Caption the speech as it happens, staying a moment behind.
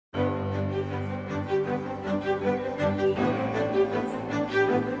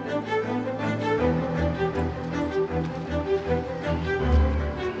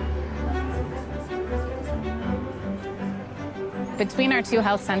Between our two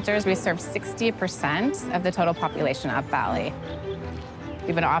health centers, we serve 60% of the total population of Valley.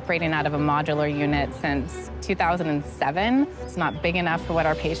 We've been operating out of a modular unit since 2007. It's not big enough for what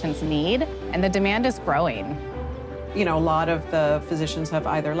our patients need, and the demand is growing. You know, a lot of the physicians have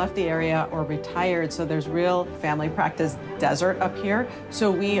either left the area or retired, so there's real family practice desert up here.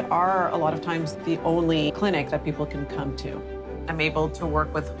 So we are, a lot of times, the only clinic that people can come to. I'm able to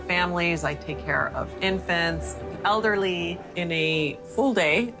work with families. I take care of infants, the elderly. In a full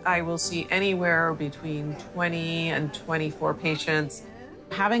day, I will see anywhere between 20 and 24 patients.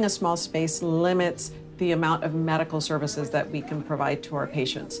 Having a small space limits the amount of medical services that we can provide to our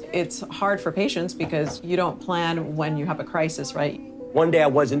patients. It's hard for patients because you don't plan when you have a crisis, right? One day I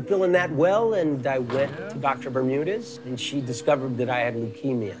wasn't feeling that well, and I went to Dr. Bermudez, and she discovered that I had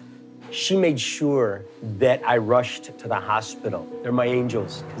leukemia. She made sure that I rushed to the hospital. They're my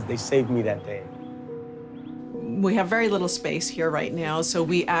angels, because they saved me that day. We have very little space here right now, so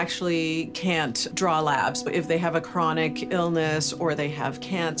we actually can't draw labs. If they have a chronic illness or they have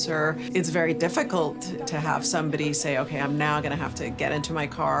cancer, it's very difficult to have somebody say, okay, I'm now gonna have to get into my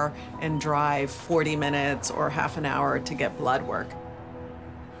car and drive 40 minutes or half an hour to get blood work.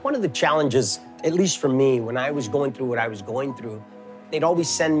 One of the challenges, at least for me, when I was going through what I was going through, they'd always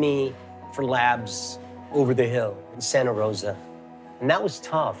send me for labs over the hill in Santa Rosa, and that was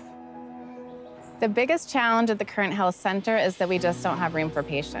tough. The biggest challenge at the current health center is that we just don't have room for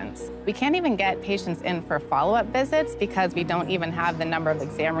patients. We can't even get patients in for follow-up visits because we don't even have the number of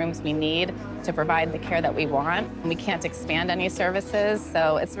exam rooms we need to provide the care that we want. We can't expand any services,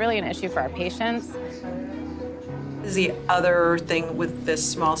 so it's really an issue for our patients. The other thing with this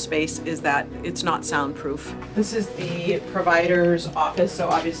small space is that it's not soundproof. This is the provider's office, so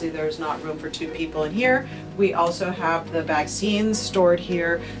obviously there's not room for two people in here. We also have the vaccines stored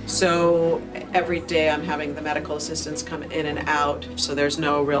here, so every day I'm having the medical assistants come in and out, so there's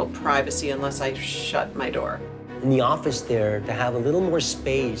no real privacy unless I shut my door. In the office there, to have a little more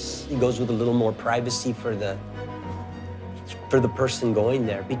space, it goes with a little more privacy for the person going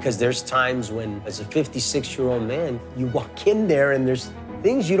there, because there's times when, as a 56-year-old man, you walk in there and there's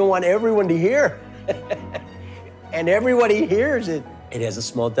things you don't want everyone to hear. And everybody hears it. It has a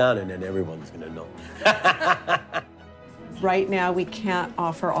small town, and then everyone's gonna know. Right now, we can't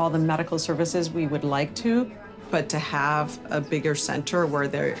offer all the medical services we would like to, but to have a bigger center where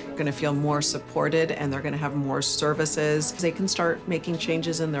they're gonna feel more supported and they're gonna have more services, they can start making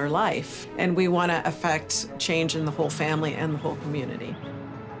changes in their life. And we wanna affect change in the whole family and the whole community.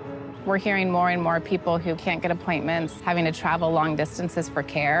 We're hearing more and more people who can't get appointments, having to travel long distances for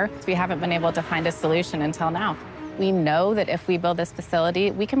care. We haven't been able to find a solution until now. We know that if we build this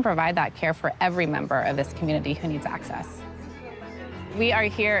facility, we can provide that care for every member of this community who needs access. We are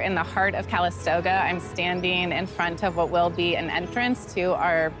here in the heart of Calistoga. I'm standing in front of what will be an entrance to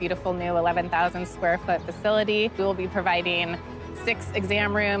our beautiful new 11,000 square foot facility. We will be providing 6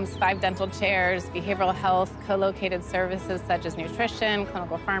 exam rooms, 5 dental chairs, behavioral health, co-located services such as nutrition,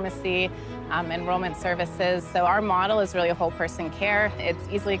 clinical pharmacy, enrollment services. So our model is really a whole person care. It's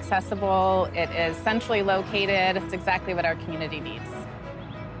easily accessible, it is centrally located. It's exactly what our community needs.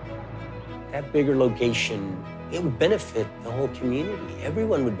 That bigger location, it would benefit the whole community.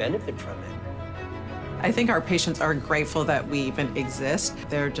 Everyone would benefit from it. I think our patients are grateful that we even exist.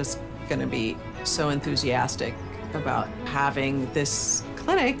 They're just gonna be so enthusiastic about having this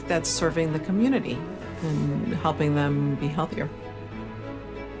clinic that's serving the community and helping them be healthier.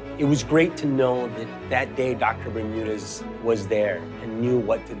 It was great to know that that day Dr. Bermudez was there and knew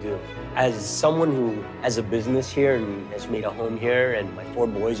what to do. As someone who has a business here and has made a home here, and my 4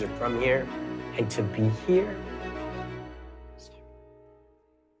 boys are from here, and to be here,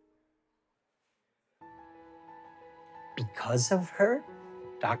 because of her,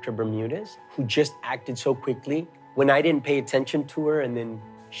 Dr. Bermudez, who just acted so quickly, when I didn't pay attention to her and then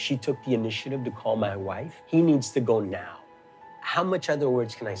she took the initiative to call my wife, he needs to go now. How much other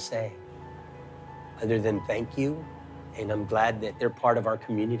words can I say other than thank you? And I'm glad that they're part of our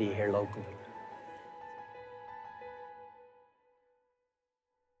community here locally.